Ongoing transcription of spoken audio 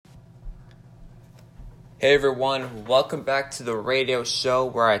Hey everyone, welcome back to the radio show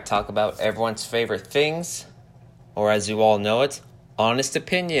where I talk about everyone's favorite things, or as you all know it, honest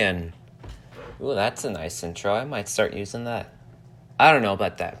opinion. Ooh, that's a nice intro. I might start using that. I don't know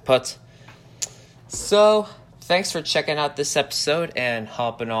about that, but so thanks for checking out this episode and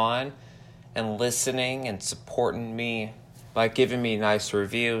hopping on and listening and supporting me by giving me nice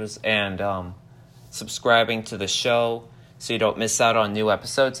reviews and subscribing to the show so you don't miss out on new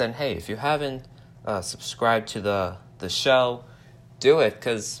episodes. And hey, if you haven't subscribe to the show, do it,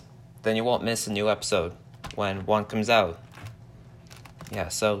 because then you won't miss a new episode when one comes out. Yeah,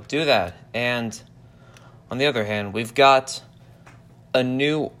 so do that. And on the other hand, we've got a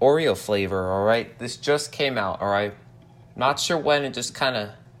new Oreo flavor, alright? This just came out, alright? Not sure when, it just kind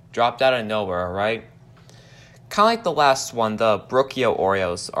of dropped out of nowhere, alright? Kind of like the last one, the Oreo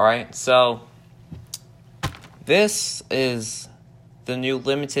Oreos, alright? So, this is the new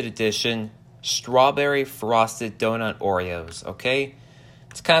limited edition Strawberry Frosted Donut Oreos, okay?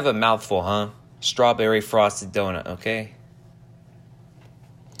 It's kind of a mouthful, huh? Strawberry Frosted Donut, okay?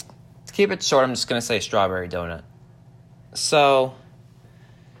 To keep it short, I'm just going to say strawberry donut. So,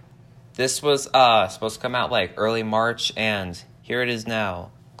 this was supposed to come out like early March, and here it is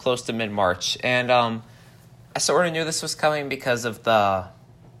now, close to mid-March. And I sort of knew this was coming because of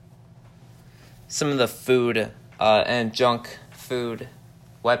some of the food and junk food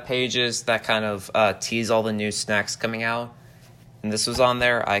web pages that kind of tease all the new snacks coming out. And this was on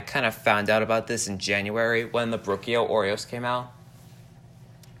there. I kind of found out about this in January when the Oreo Oreos came out.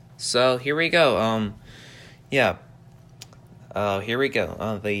 So here we go. Here we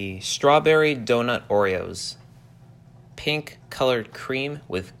go. The Strawberry Donut Oreos. Pink colored cream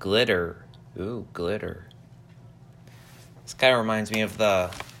with glitter. Ooh, glitter. This kind of reminds me of the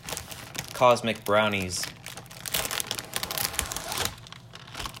Cosmic Brownies.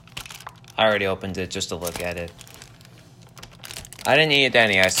 I already opened it just to look at it. I didn't eat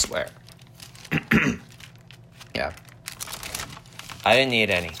any, I swear. Yeah. I didn't eat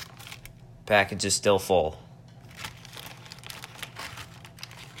any. Package is still full.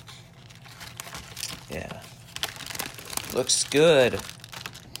 Yeah. Looks good.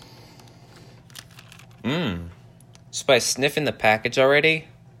 Just by sniffing the package already,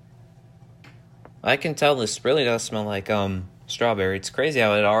 I can tell this really does smell like, strawberry. It's crazy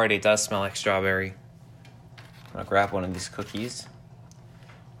how it already does smell like strawberry. I'm gonna grab one of these cookies.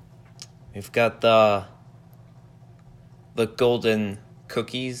 We've got the golden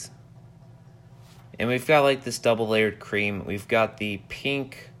cookies. And we've got like this double layered cream. We've got the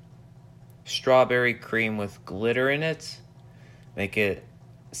pink strawberry cream with glitter in it. Make it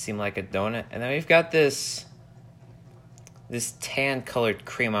seem like a donut. And then we've got this tan colored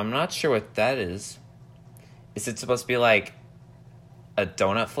cream. I'm not sure what that is. Is it supposed to be like a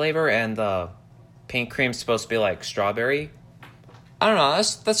donut flavor and the pink cream's supposed to be like strawberry? I don't know.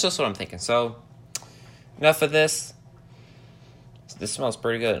 That's just what I'm thinking. So enough of this. This smells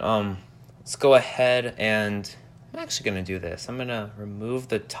pretty good. Let's go ahead and I'm actually gonna do this. I'm gonna remove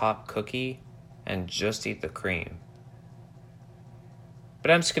the top cookie and just eat the cream.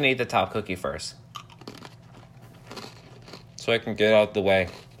 But I'm just gonna eat the top cookie first, so I can get out the way.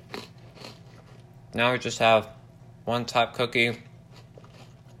 Now we just have one top cookie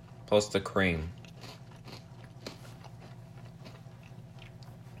plus the cream.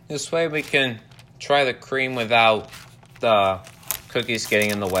 This way we can try the cream without the cookies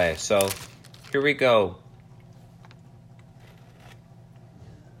getting in the way. So here we go.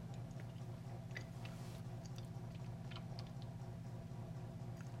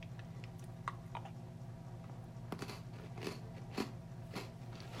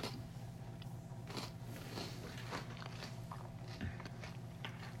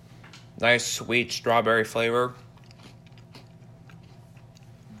 Nice sweet strawberry flavor.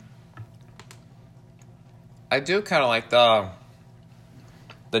 I do kind of like the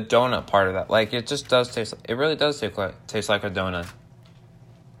donut part of that. Like, it just does taste, it really does taste like a donut.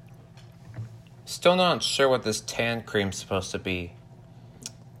 Still not sure what this tan cream's supposed to be.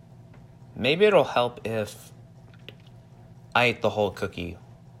 Maybe it'll help if I eat the whole cookie.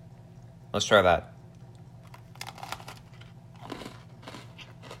 Let's try that.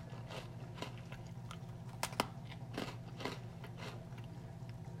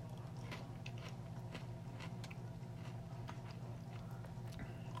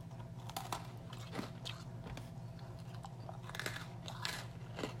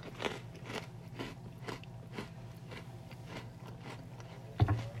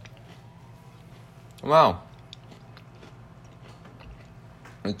 Wow.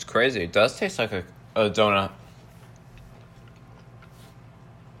 It's crazy. It does taste like a donut.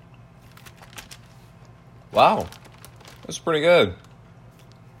 Wow, that's pretty good.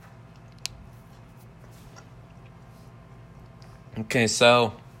 Okay,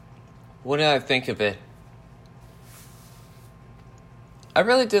 so what did I think of it? I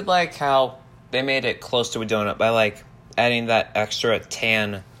really did like how they made it close to a donut by like adding that extra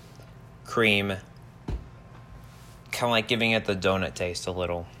tan cream, kind of like giving it the donut taste a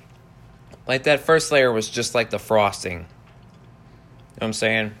little. Like that first layer was just like the frosting. You know what I'm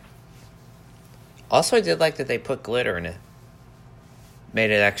saying? Also, I did like that they put glitter in it.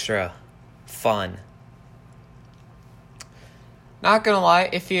 Made it extra fun. Not gonna lie,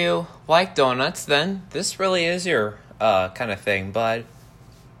 if you like donuts, then this really is your kind of thing. But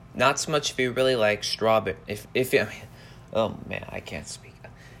not so much if you really like strawberry. If you, oh man, I can't speak.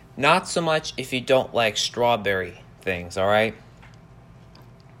 Not so much if you don't like strawberry things. All right,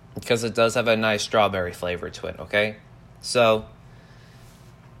 because it does have a nice strawberry flavor to it. Okay, so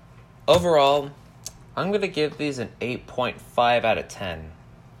overall, I'm going to give these an 8.5 out of 10.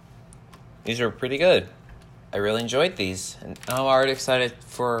 These are pretty good. I really enjoyed these. And I'm already excited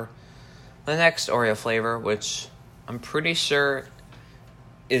for the next Oreo flavor, which I'm pretty sure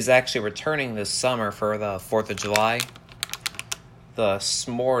is actually returning this summer for the 4th of July. The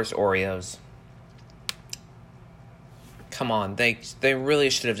S'mores Oreos. Come on, they really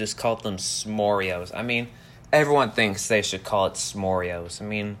should have just called them S'moreos. I mean, everyone thinks they should call it S'moreos. I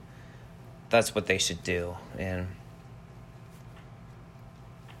mean, that's what they should do. And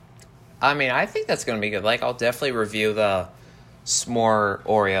I mean, I think that's going to be good. Like, I'll definitely review the s'more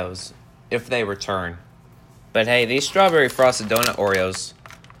Oreos if they return. But hey, these strawberry frosted donut Oreos,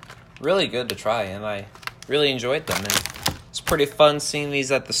 really good to try, and I really enjoyed them. And it's pretty fun seeing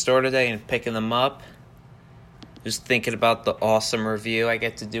these at the store today and picking them up. Just thinking about the awesome review I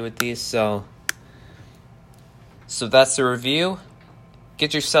get to do with these. So that's the review.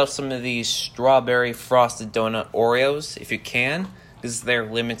 Get yourself some of these strawberry frosted donut Oreos if you can. This is their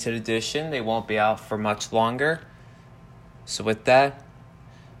limited edition. They won't be out for much longer. So with that,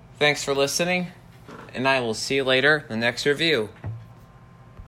 thanks for listening, and I will see you later in the next review.